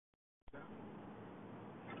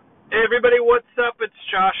Hey everybody, what's up? It's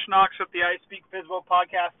Josh Knox with the I Speak FSBO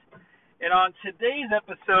podcast. And on today's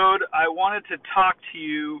episode, I wanted to talk to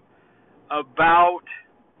you about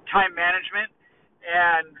time management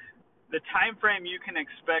and the time frame you can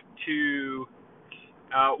expect to,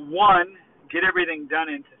 one, get everything done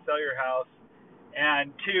in to sell your house,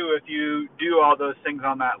 and two, if you do all those things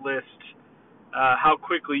on that list, how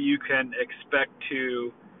quickly you can expect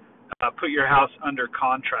to put your house under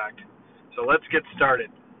contract. So let's get started.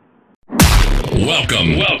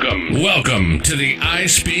 Welcome to the I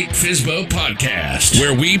Speak FSBO podcast,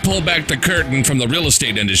 where we pull back the curtain from the real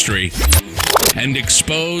estate industry and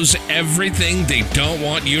expose everything they don't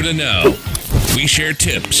want you to know. We share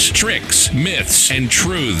tips, tricks, myths, and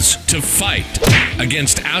truths to fight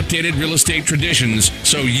against outdated real estate traditions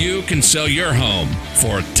so you can sell your home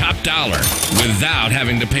for top dollar without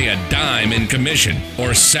having to pay a dime in commission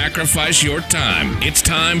or sacrifice your time. It's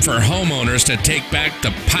time for homeowners to take back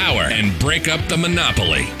the power and break up the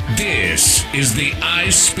monopoly. This is the I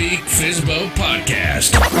Speak FSBO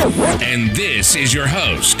podcast. And this is your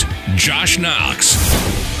host, Josh Knox.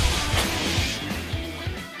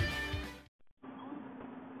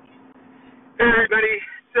 Hey everybody,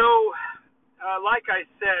 so like I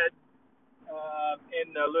said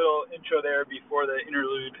in the little intro there before the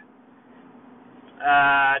interlude,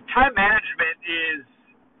 time management is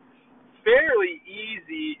fairly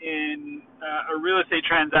easy in a real estate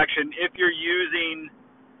transaction if you're using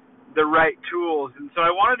the right tools. And so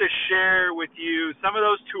I wanted to share with you some of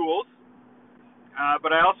those tools,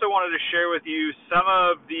 but I also wanted to share with you some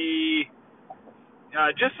of the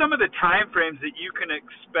time frames that you can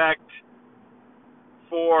expect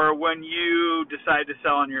for when you decide to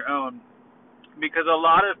sell on your own. Because a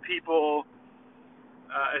lot of people,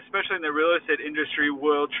 especially in the real estate industry,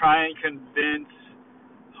 will try and convince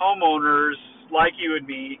homeowners like you and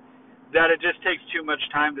me that it just takes too much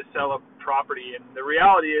time to sell a property. And the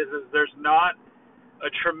reality is there's not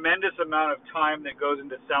a tremendous amount of time that goes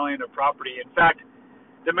into selling a property. In fact,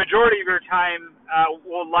 the majority of your time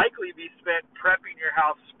will likely be spent prepping your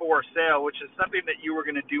house for sale, which is something that you were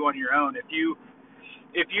going to do on your own. If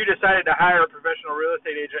you decided to hire a professional real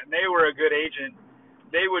estate agent and they were a good agent,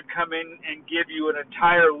 they would come in and give you an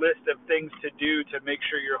entire list of things to do to make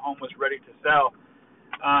sure your home was ready to sell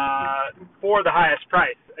for the highest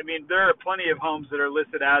price. I mean, there are plenty of homes that are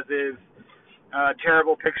listed as is.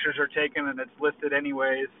 Terrible pictures are taken and it's listed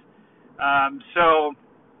anyways.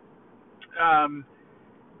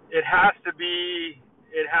 It has to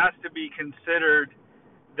be considered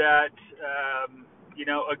that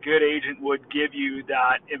a good agent would give you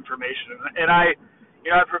that information. And I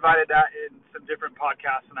provided that in some different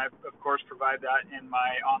podcasts, and I, of course, provide that in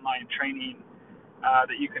my online training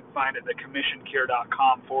that you can find at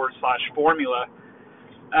thecommissioncure.com/formula.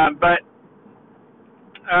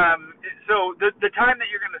 So the time that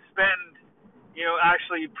you're going to spend,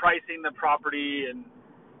 actually pricing the property and,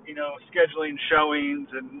 scheduling showings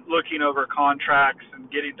and looking over contracts and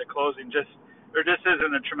getting to closing, there just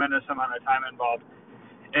isn't a tremendous amount of time involved.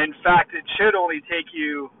 In fact, it should only take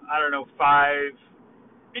you,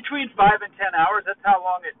 between 5 and 10 hours. That's how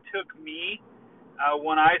long it took me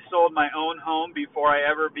when I sold my own home before I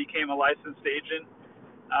ever became a licensed agent.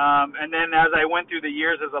 And then as I went through the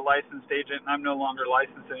years as a licensed agent, and I'm no longer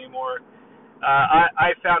licensed anymore,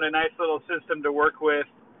 I found a nice little system to work with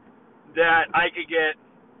that I could get,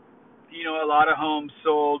 a lot of homes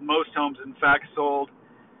sold, most homes, in fact, sold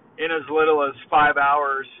in as little as 5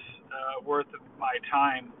 hours worth of my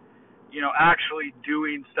time, actually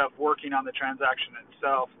doing stuff, working on the transaction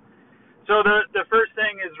itself. So the first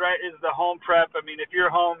thing is the home prep. I mean, if your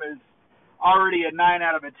home is already a 9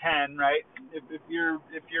 out of a 10, right? If you're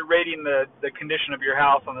rating the condition of your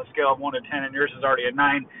house on a scale of 1 to 10, and yours is already a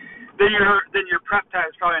 9, then your prep time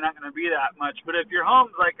is probably not going to be that much. But if your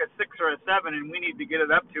home's like a 6 or a 7, and we need to get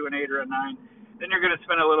it up to an 8 or a 9, then you're going to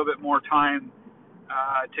spend a little bit more time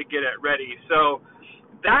to get it ready. So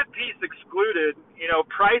that piece excluded,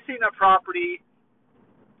 pricing a property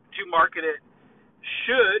to market it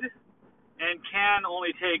should and can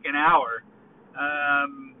only take an hour.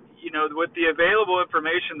 With the available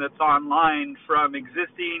information that's online from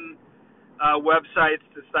existing websites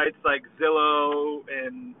to sites like Zillow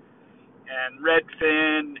and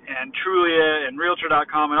Redfin and Trulia and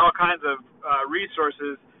Realtor.com and all kinds of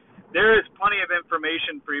resources, there is plenty of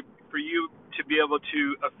information for you to be able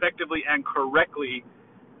to effectively and correctly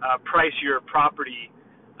price your property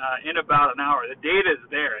in about an hour. The data is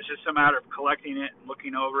there. It's just a matter of collecting it and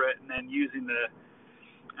looking over it and then using the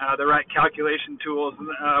right calculation tools.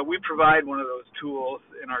 We provide one of those tools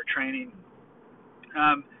in our training.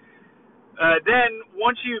 Then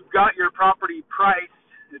once you've got your property priced,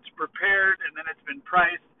 it's prepared, and then it's been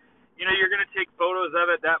priced. You know, you're going to take photos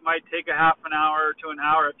of it. That might take a half an hour to an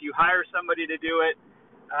hour. If you hire somebody to do it,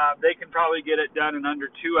 they can probably get it done in under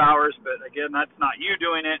 2 hours. But again, that's not you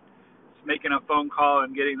doing it. It's making a phone call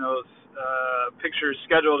and getting those pictures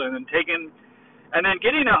scheduled and then taken. And then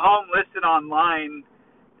getting a home listed online,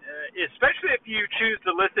 especially if you choose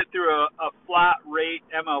to list it through a flat rate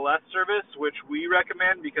MLS service, which we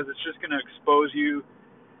recommend because it's just going to expose your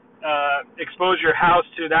house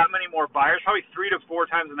to that many more buyers. Probably 3 to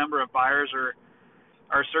 4 times the number of buyers are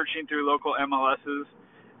searching through local MLSs,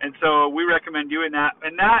 and so we recommend doing that.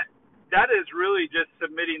 And that is really just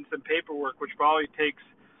submitting some paperwork, which probably takes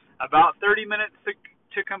about 30 minutes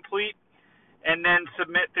to complete, and then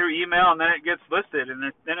submit through email, and then it gets listed, and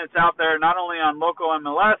then it's out there not only on local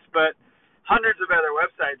MLS but hundreds of other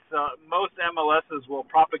websites. Most MLSs will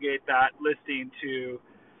propagate that listing to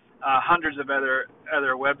hundreds of other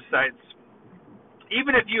websites.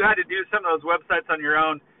 Even if you had to do some of those websites on your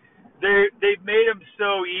own, they've made them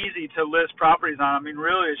so easy to list properties on. I mean,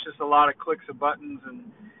 really, it's just a lot of clicks of buttons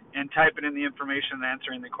and typing in the information and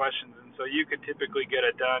answering the questions. And so you could typically get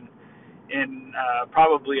it done in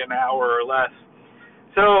probably an hour or less.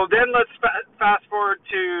 So then let's fast forward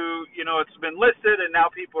to, it's been listed and now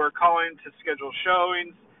people are calling to schedule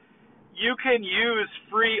showings. You can use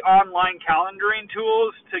free online calendaring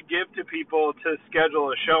tools to give to people to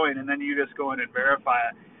schedule a showing, and then you just go in and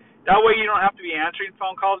verify it. That way you don't have to be answering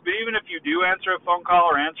phone calls, but even if you do answer a phone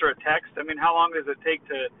call or answer a text, I mean, how long does it take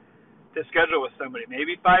to schedule with somebody?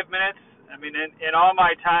 Maybe 5 minutes? I mean, in all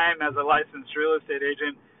my time as a licensed real estate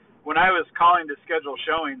agent, when I was calling to schedule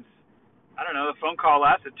showings, I don't know, the phone call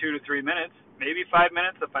lasted 2 to 3 minutes, maybe 5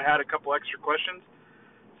 minutes if I had a couple extra questions.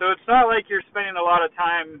 So it's not like you're spending a lot of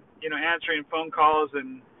time, answering phone calls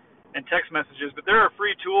and text messages, but there are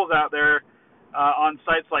free tools out there on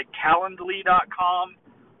sites like Calendly.com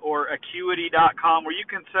or Acuity.com where you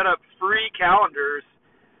can set up free calendars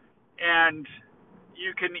and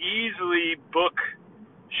you can easily book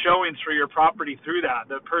showings for your property through that.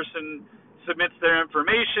 The person submits their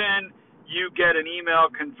information, you get an email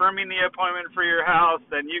confirming the appointment for your house,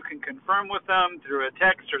 then you can confirm with them through a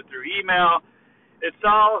text or through email. It's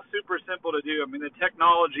all super simple to do. I mean, the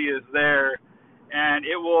technology is there, and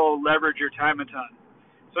it will leverage your time a ton.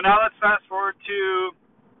 So now let's fast forward to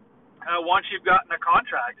once you've gotten a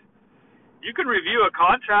contract. You can review a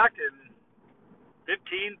contract in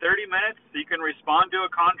 15, 30 minutes. You can respond to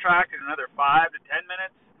a contract in another 5 to 10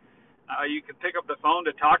 minutes. You can pick up the phone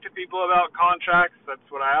to talk to people about contracts. That's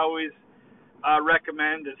what I always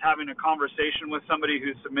recommend, is having a conversation with somebody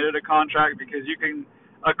who submitted a contract, because you can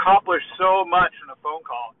accomplish so much in a phone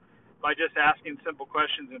call by just asking simple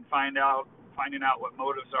questions and finding out what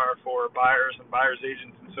motives are for buyers and buyers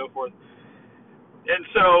agents and so forth. And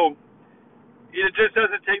so it just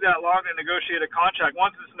doesn't take that long to negotiate a contract.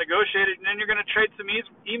 Once it's negotiated, and then you're going to trade some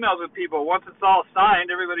emails with people. Once it's all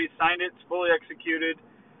signed, everybody's signed it, it's fully executed.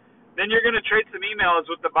 Then you're going to trade some emails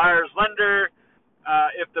with the buyer's lender.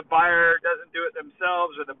 If the buyer doesn't do it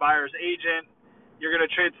themselves, or the buyer's agent, you're going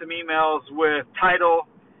to trade some emails with title,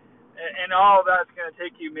 and all of that's going to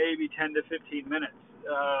take you maybe 10 to 15 minutes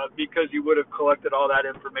because you would have collected all that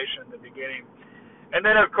information in the beginning. And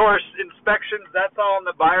then, of course, inspections, that's all on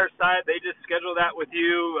the buyer side. They just schedule that with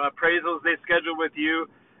you. Appraisals, they schedule with you.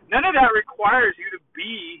 None of that requires you to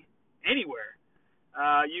be anywhere.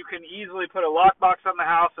 You can easily put a lockbox on the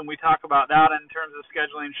house, and we talk about that in terms of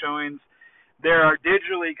scheduling showings. There are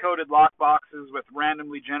digitally coded lockboxes with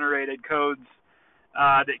randomly generated codes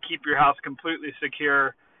that keep your house completely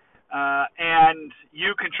secure, and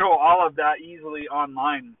you control all of that easily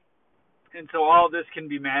online. And so all of this can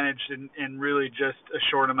be managed in really just a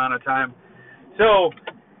short amount of time. So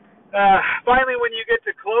finally, when you get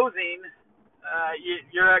to closing,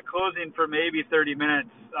 you're at closing for maybe 30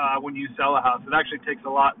 minutes when you sell a house. It actually takes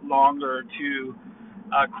a lot longer to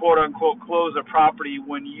quote-unquote close a property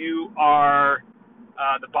when you are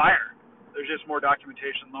the buyer. There's just more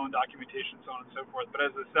documentation, loan documentation, so on and so forth. But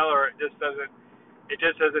as a seller, it just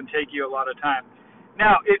doesn't take you a lot of time.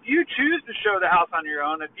 Now, if you choose to show the house on your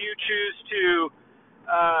own, if you choose to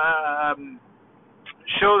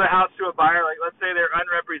show the house to a buyer, like let's say they're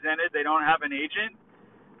unrepresented, they don't have an agent,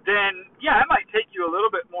 then yeah, it might take you a little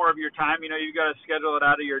bit more of your time. You've got to schedule it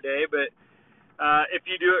out of your day, but if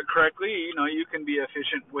you do it correctly, you can be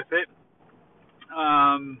efficient with it.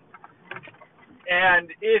 And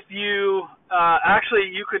if you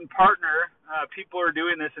you can partner. People are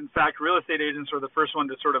doing this. In fact, real estate agents were the first one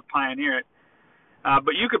to sort of pioneer it.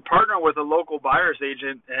 But you could partner with a local buyer's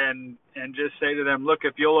agent and just say to them, look,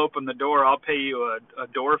 if you'll open the door, I'll pay you a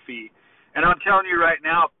door fee. And I'm telling you right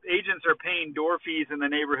now, agents are paying door fees in the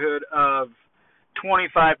neighborhood of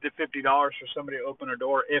 $25 to $50 for somebody to open a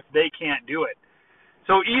door if they can't do it.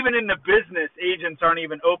 So even in the business, agents aren't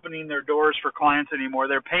even opening their doors for clients anymore.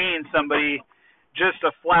 They're paying somebody just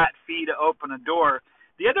a flat fee to open a door.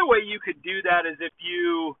 The other way you could do that is if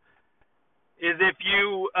you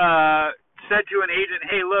said to an agent,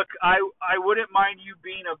 hey, look, I wouldn't mind you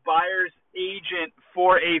being a buyer's agent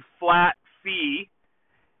for a flat fee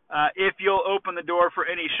if you'll open the door for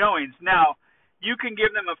any showings. Now, you can give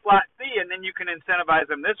them a flat fee, and then you can incentivize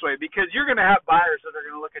them this way, because you're going to have buyers that are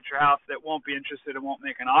going to look at your house that won't be interested and won't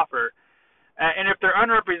make an offer. And if they're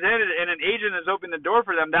unrepresented and an agent is opening the door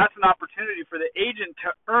for them, that's an opportunity for the agent to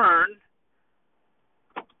earn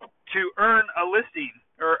a listing,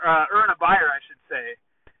 or earn a buyer, I should say.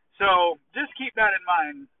 So just keep that in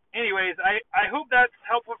mind. Anyways, I hope that's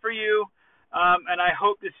helpful for you, and I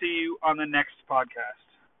hope to see you on the next podcast.